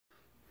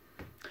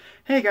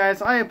Hey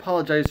guys, I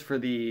apologize for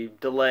the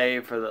delay,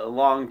 for the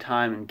long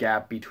time and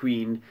gap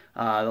between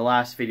the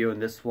last video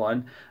and this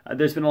one.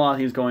 There's been a lot of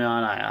things going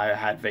on.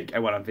 I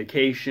went on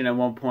vacation at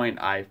one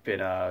point. I've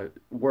been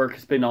work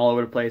has been all over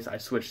the place. I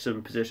switched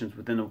some positions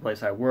within the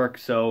place I work,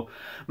 so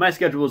my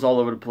schedule was all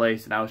over the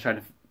place, and I was trying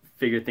to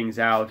figure things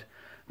out.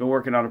 Been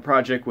working on a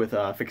project with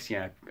fixing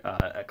a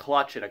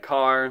clutch in a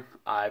car.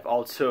 I've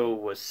also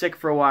was sick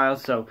for a while,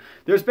 so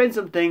there's been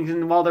some things,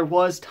 and while there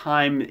was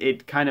time,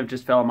 it kind of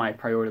just fell on my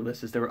priority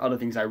list as there were other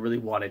things I really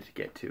wanted to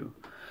get to.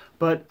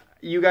 But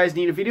you guys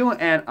need a video,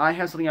 and I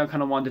have something I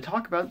kind of wanted to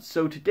talk about,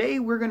 so today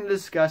we're going to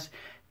discuss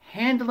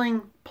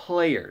handling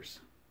players.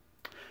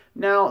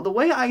 Now, the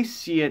way I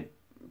see it,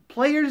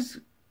 players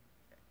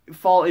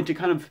fall into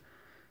kind of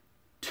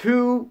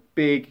two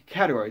big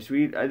categories.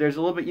 There's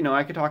a little bit, we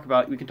can talk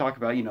about,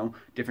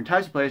 different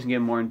types of players and get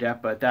more in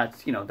depth, but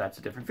that's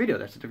a different video.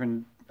 That's a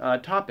different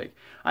topic.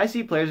 I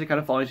see players that kind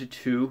of fall into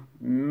two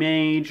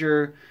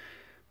major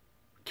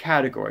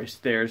categories.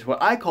 There's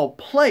what I call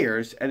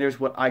players, and there's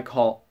what I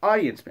call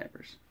audience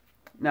members.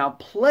 Now,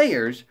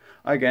 players,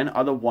 again,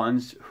 are the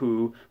ones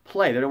who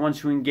play. They're the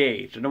ones who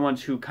engage. They're the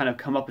ones who kind of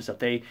come up with stuff.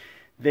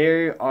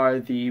 They are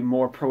the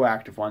more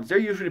proactive ones. They're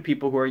usually the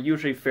people who are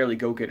usually fairly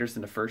go-getters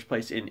in the first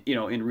place in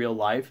real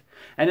life.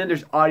 And then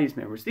there's audience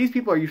members. These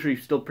people are usually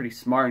still pretty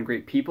smart and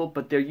great people,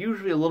 but they're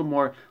usually a little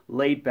more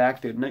laid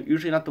back. They're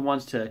usually not the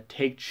ones to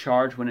take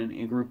charge when in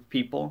a group of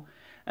people.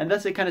 And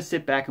thus they kind of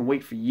sit back and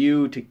wait for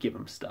you to give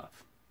them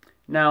stuff.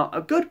 Now, a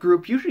good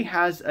group usually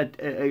has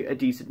a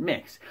decent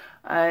mix.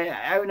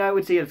 I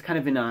would say it's kind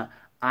of an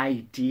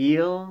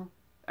ideal.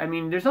 I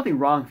mean, there's nothing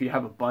wrong if you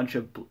have a bunch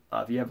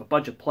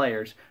of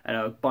players and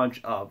a bunch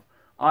of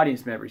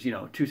audience members,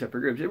 two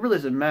separate groups. It really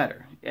doesn't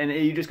matter, and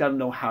you just got to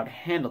know how to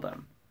handle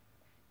them.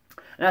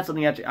 And that's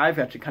something I've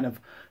actually kind of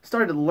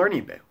started learning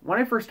a bit. When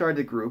I first started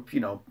the group,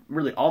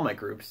 really all my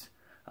groups,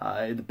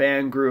 the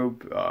band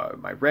group,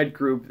 my red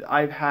group,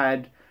 I've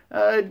had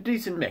a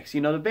decent mix.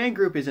 The band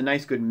group is a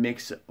nice good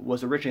mix,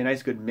 was originally a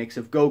nice good mix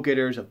of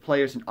go-getters, of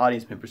players, and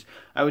audience members.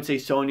 I would say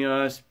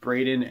Sonia,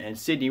 Braden, and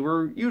Sydney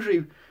were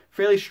usually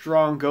fairly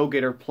strong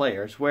go-getter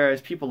players, whereas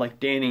people like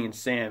Danny and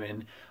Sam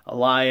and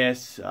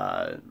Elias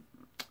and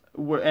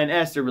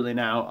Esther really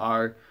now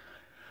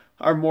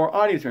are more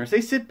audience members.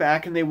 They sit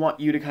back and they want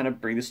you to kind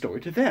of bring the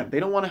story to them.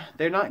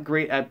 They're not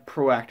great at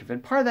proactive,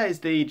 and part of that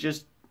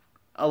is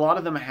a lot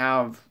of them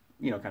have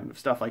kind of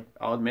stuff like,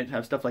 I'll admit,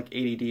 have stuff like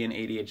ADD and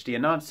ADHD.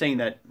 I'm not saying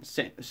that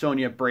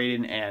Sonia,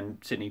 Braden, and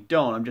Sydney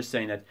don't. I'm just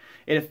saying that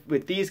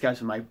with these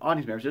guys, with my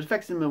audience members, it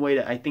affects them in a way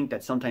that I think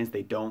that sometimes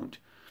they don't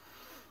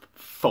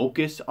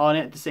focus on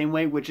it the same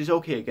way, which is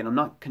okay. Again, I'm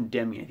not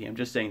condemning anything. I'm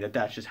just saying that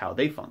that's just how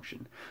they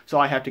function. So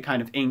I have to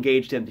kind of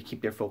engage them to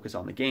keep their focus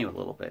on the game a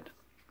little bit.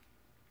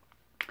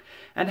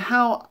 And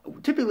how,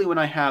 typically when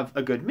I have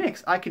a good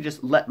mix, I can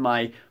just let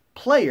my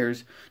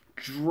players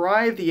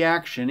drive the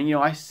action, and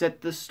I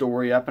set the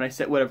story up and I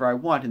set whatever I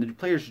want, and the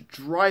players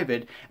drive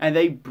it, and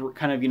they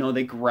kind of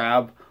they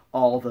grab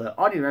all the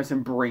audience members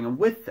and bring them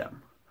with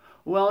them.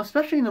 Well,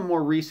 especially in the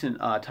more recent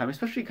time,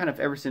 especially kind of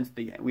ever since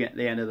the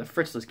end of the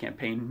Fritzless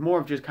campaign, more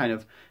of just kind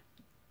of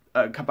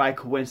by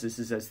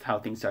coincidence as how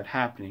things start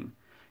happening.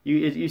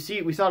 You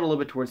see, we saw it a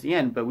little bit towards the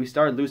end, but we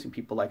started losing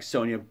people like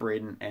Sonia,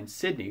 Braden, and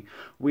Sydney.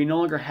 We no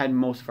longer had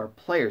most of our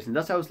players, and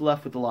thus I was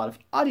left with a lot of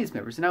audience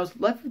members, and I was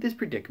left with this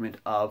predicament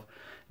of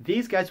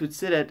these guys would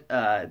sit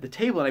at the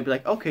table, and I'd be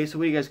like, okay, so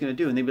what are you guys going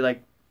to do? And they'd be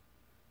like,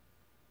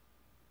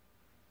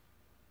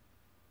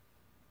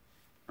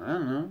 I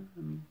don't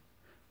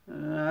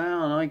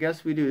know, I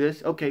guess we do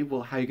this. Okay,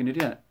 well, how are you going to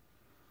do that?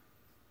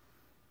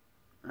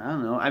 I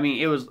don't know. I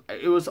mean, it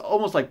was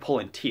almost like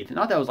pulling teeth.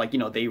 Not that it was like,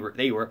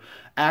 they were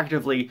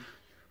actively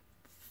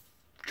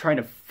trying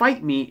to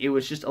fight me. It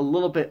was just a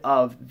little bit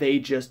of they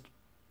just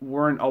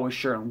weren't always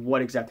sure on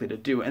what exactly to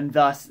do. And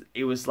thus,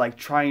 it was like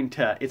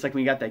it's like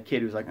when you got that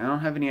kid who's like, I don't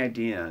have any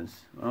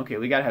ideas. Okay,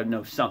 we got to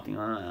know something.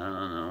 I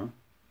don't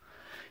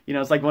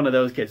know. It's like one of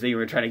those kids that you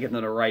were trying to get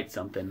them to write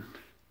something.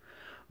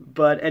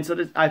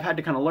 So I've had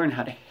to kind of learn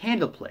how to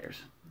handle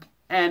players.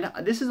 And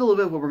this is a little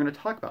bit what we're going to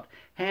talk about.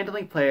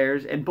 Handling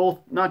players, and both,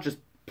 not just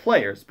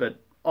players, but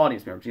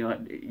audience members,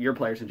 your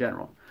players in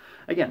general.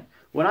 Again,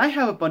 when I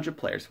have a bunch of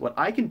players, what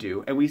I can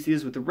do, and we see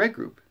this with the red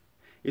group,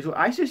 is what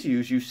I just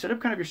use, you set up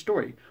kind of your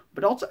story,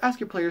 but also ask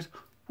your players,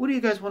 what do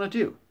you guys want to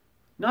do?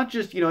 Not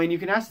just, and you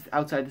can ask this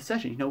outside the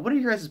session, what are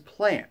your guys'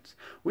 plans?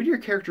 What do your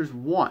characters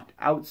want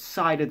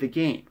outside of the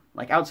game?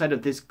 Like outside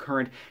of this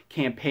current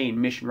campaign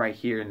mission right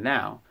here and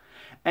now.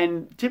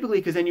 And typically,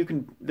 because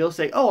then they'll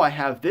say, oh, I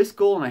have this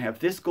goal, and I have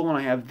this goal, and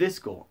I have this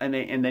goal. And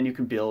then you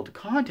can build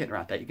content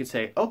around that. You can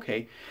say,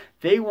 okay,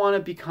 they want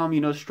to become,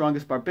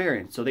 strongest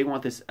barbarian. So they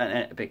want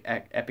an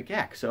epic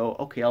axe. So,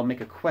 okay, I'll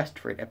make a quest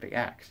for an epic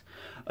axe.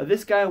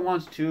 This guy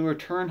wants to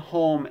return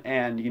home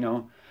and,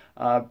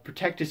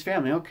 protect his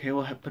family. Okay,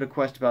 we'll put a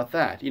quest about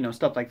that.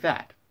 Stuff like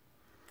that.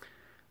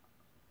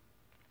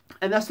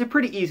 And thus, they're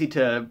pretty easy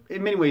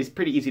in many ways,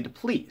 pretty easy to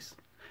please.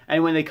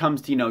 And when it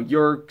comes to,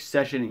 your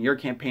session and your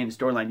campaign and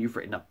storyline you've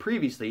written up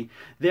previously,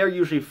 they're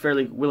usually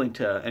fairly willing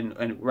to,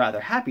 and rather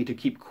happy to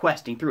keep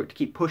questing through it, to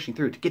keep pushing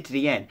through, to get to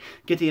the end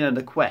of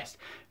the quest,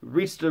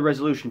 reach the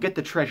resolution, get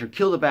the treasure,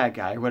 kill the bad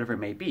guy, or whatever it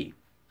may be.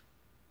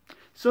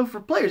 So for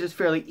players, it's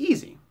fairly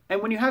easy.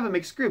 And when you have a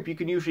mixed group, you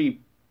can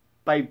usually,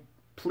 by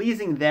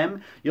pleasing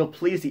them, you'll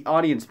please the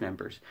audience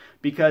members.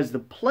 Because the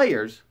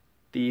players,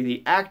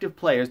 the active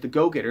players, the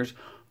go-getters,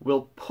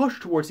 will push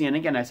towards the end.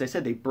 Again, as I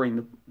said, they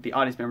bring the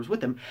audience members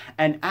with them.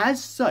 And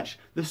as such,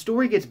 the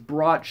story gets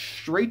brought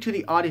straight to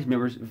the audience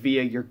members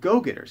via your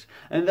go-getters.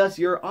 And thus,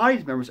 your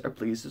audience members are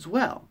pleased as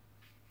well.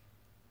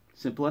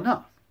 Simple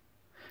enough.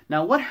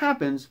 Now, what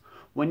happens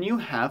when you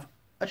have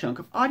a chunk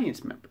of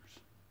audience members?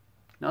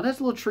 Now, that's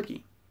a little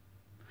tricky.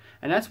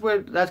 And that's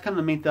kind of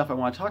the main stuff I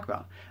want to talk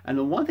about. And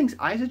the one things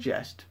I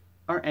suggest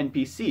are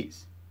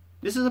NPCs.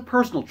 This is a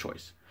personal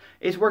choice.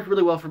 It's worked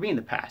really well for me in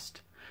the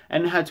past,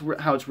 and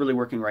how it's really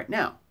working right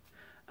now.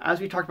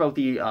 As we talked about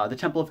the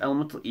Temple of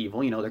Elemental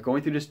Evil, they're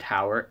going through this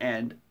tower,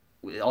 and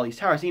all these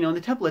towers, in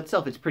the temple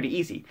itself, it's pretty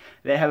easy.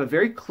 They have a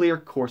very clear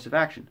course of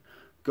action.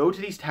 Go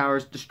to these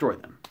towers, destroy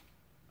them.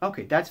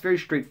 Okay, that's very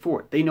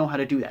straightforward. They know how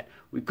to do that.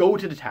 We go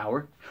to the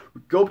tower,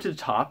 we go up to the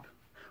top,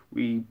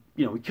 we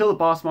kill the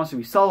boss monster,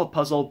 we solve a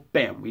puzzle,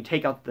 bam, we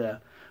take out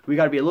we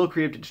gotta be a little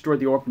creative to destroy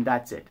the orb, and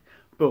that's it.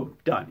 Boom,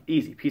 done,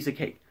 easy, piece of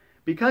cake.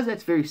 Because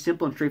that's very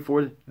simple and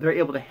straightforward, they're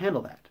able to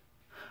handle that.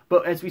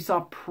 But as we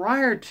saw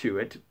prior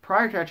to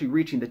actually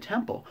reaching the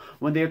temple,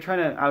 when I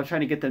was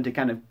trying to get them to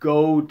kind of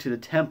go to the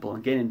temple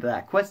and get into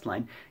that quest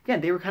line,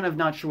 again, they were kind of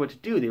not sure what to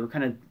do. They were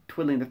kind of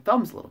twiddling their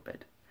thumbs a little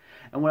bit.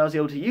 And what I was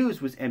able to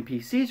use was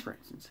NPCs, for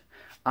instance.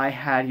 I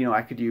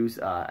could use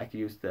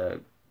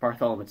the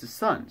Bartholomew's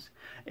sons.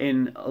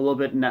 In a little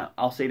bit, now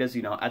I'll say it as,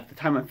 at the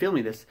time I'm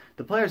filming this,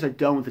 the players are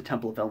done with the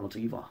Temple of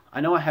Elemental Evil.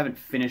 I know I haven't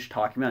finished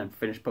talking about it and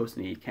finished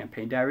posting the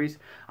campaign diaries.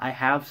 I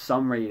have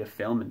some ready to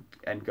film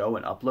and go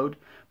and upload,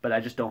 but I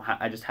just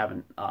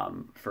haven't,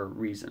 for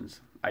reasons.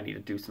 I need to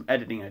do some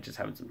editing, I just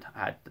haven't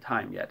had the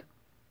time yet.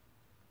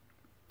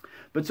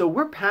 But so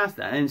we're past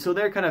that, and so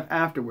they're kind of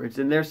afterwards,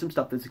 and there's some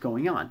stuff that's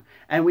going on.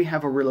 And we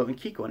have Aurelio and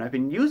Kiko, and I've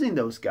been using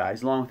those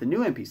guys, along with the new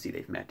NPC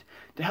they've met,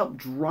 to help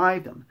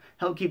drive them,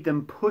 help keep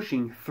them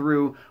pushing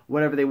through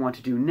whatever they want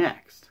to do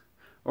next.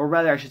 Or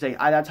rather, I should say,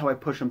 that's how I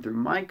push them through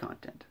my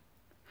content.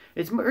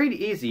 It's really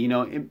easy,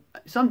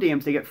 some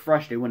DMs, they get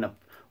frustrated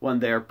when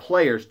their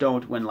players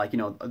don't,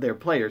 their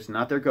players,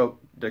 not their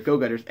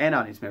go-getters and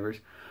audience members,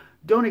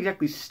 don't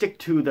exactly stick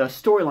to the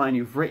storyline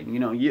you've written.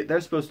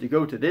 They're supposed to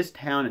go to this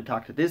town and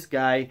talk to this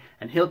guy,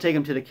 and he'll take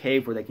them to the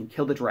cave where they can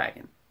kill the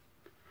dragon.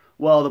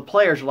 Well, the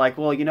players are like,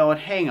 well, you know what,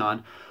 hang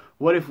on.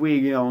 What if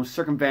we,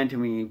 circumvent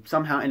and we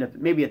somehow end up,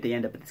 maybe they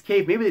end up at this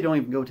cave. Maybe they don't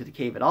even go to the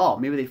cave at all.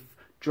 Maybe they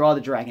draw the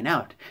dragon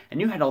out.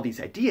 And you had all these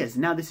ideas,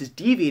 and now this is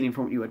deviating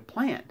from what you had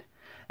planned.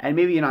 And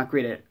maybe if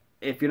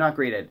you're not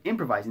great at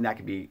improvising, that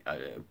could be a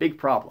big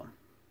problem.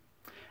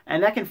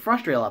 And that can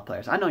frustrate a lot of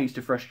players. I know it used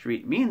to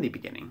frustrate me in the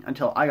beginning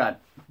until I got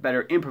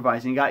better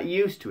improvising and got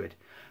used to it.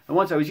 And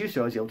once I was used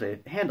to it, I was able to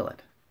handle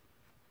it.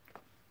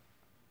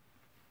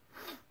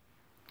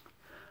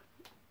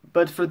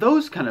 But for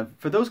those kind of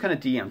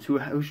DMs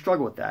who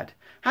struggle with that,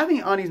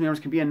 having audience members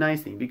can be a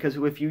nice thing, because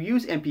if you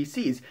use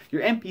NPCs,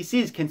 your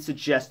NPCs can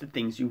suggest the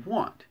things you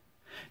want.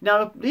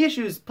 Now, the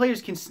issue is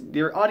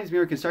your audience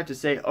member can start to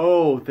say,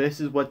 oh,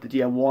 this is what the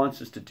DM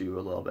wants us to do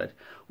a little bit,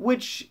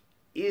 which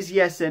is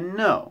yes and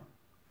no.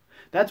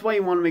 That's why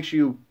you want to make sure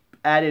you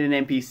add in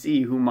an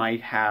NPC who might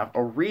have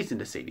a reason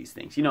to say these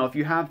things. If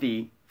you have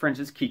for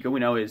instance, Kiko, we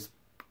know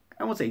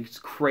I won't say he's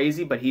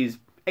crazy, but he's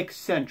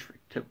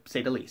eccentric, to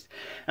say the least.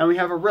 And we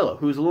have Aurelio,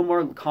 who's a little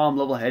more calm,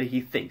 level-headed.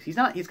 He thinks. He's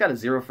got a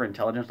 0 for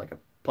intelligence, like a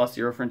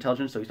 +0 for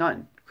intelligence, so he's not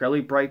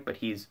incredibly bright, but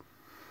he's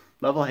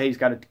level-headed, he's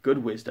got a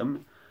good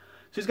wisdom.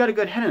 So he's got a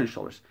good head on his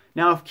shoulders.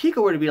 Now, if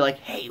Kiko were to be like,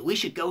 hey, we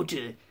should go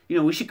to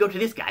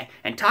this guy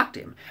and talk to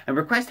him and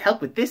request help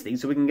with this thing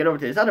so we can get over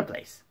to this other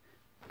place,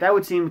 that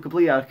would seem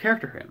completely out of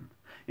character for him.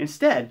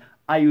 Instead,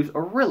 I use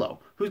Aurelio,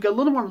 who's got a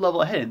little more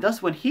level ahead, and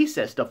thus when he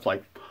says stuff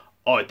like,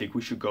 oh, I think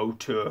we should go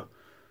to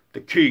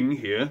the king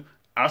here,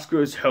 ask for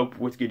his help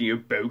with getting a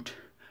boat,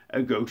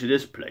 and go to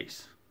this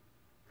place,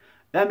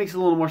 that makes a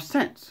little more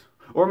sense.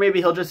 Or maybe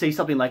he'll just say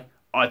something like,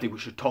 I think we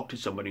should talk to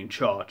somebody in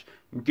charge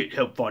and get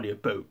help finding a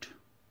boat.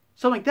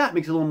 Something like that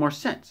makes a little more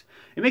sense.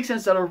 It makes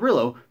sense that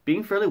Aurelio,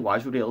 being fairly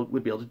wise, would be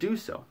able to do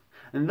so.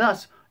 And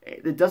thus,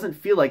 it doesn't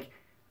feel like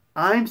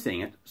I'm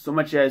saying it so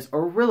much as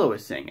Aurelio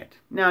is saying it.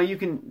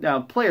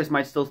 Now, players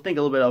might still think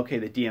a little bit, okay,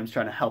 the DM's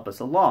trying to help us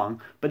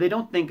along, but they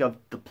don't think of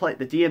the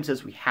DM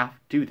says we have to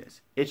do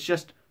this. It's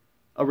just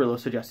Aurelio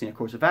suggesting a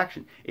course of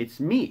action. It's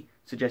me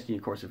suggesting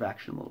a course of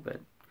action a little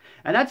bit.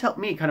 And that's helped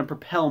me kind of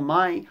propel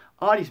my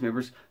audience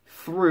members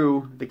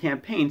through the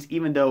campaigns,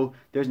 even though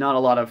there's not a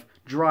lot of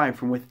drive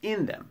from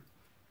within them.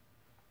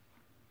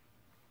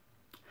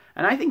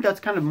 And I think that's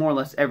kind of more or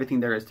less everything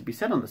there is to be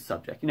said on the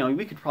subject.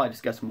 We could probably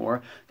discuss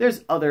more.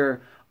 There's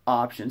other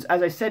options.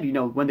 As I said,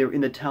 when they were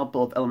in the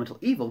Temple of Elemental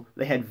Evil,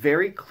 they had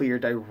very clear,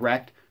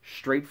 direct,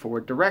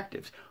 straightforward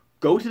directives.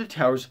 Go to the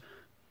towers,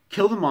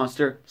 kill the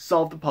monster,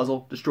 solve the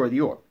puzzle, destroy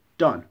the orb.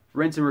 Done.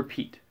 Rinse and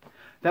repeat.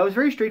 That was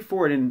very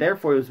straightforward, and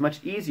therefore it was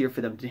much easier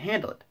for them to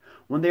handle it.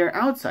 When they are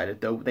outside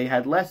it, though, they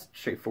had less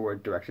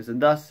straightforward directions,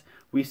 and thus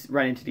we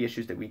ran into the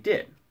issues that we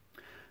did.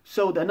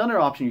 So another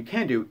option you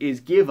can do is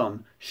give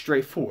them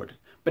straightforward.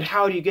 But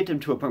how do you get them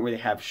to a point where they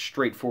have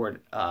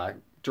straightforward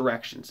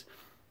directions?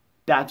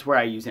 That's where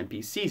I use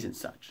NPCs and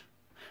such.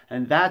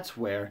 And that's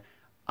where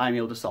I'm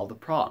able to solve the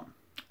problem.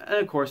 And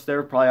of course,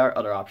 there probably are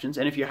other options.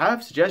 And if you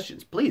have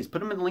suggestions, please put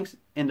them in the links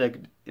in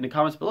the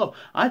comments below.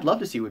 I'd love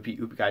to see what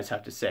you guys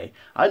have to say.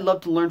 I'd love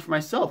to learn for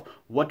myself.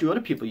 What do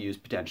other people use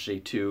potentially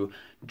to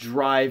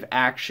drive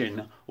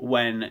action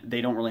when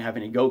they don't really have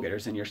any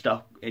go-getters and you're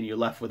stuck and you're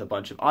left with a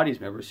bunch of audience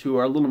members who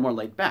are a little more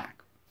laid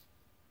back?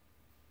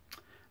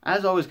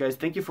 As always, guys,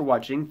 thank you for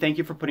watching. Thank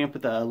you for putting up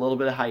with a little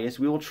bit of hiatus.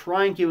 We will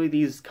try and keep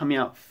these coming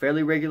out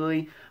fairly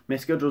regularly. My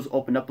schedule's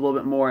opened up a little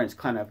bit more, and it's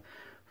kind of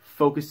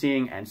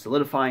focusing and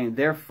solidifying, and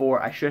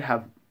therefore I should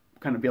have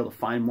kind of be able to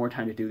find more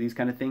time to do these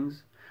kind of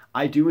things.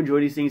 I do enjoy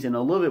these things, and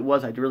a little bit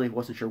was I really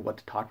wasn't sure what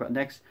to talk about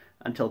next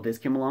until this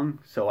came along,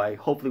 so I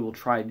hopefully will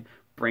try and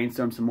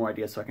brainstorm some more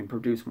ideas so I can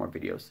produce more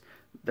videos.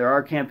 There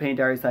are campaign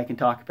diaries that I can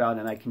talk about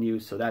and I can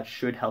use, so that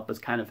should help us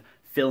kind of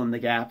fill in the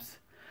gaps.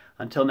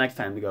 Until next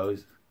time,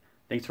 goes.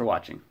 Thanks for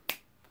watching.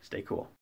 Stay cool.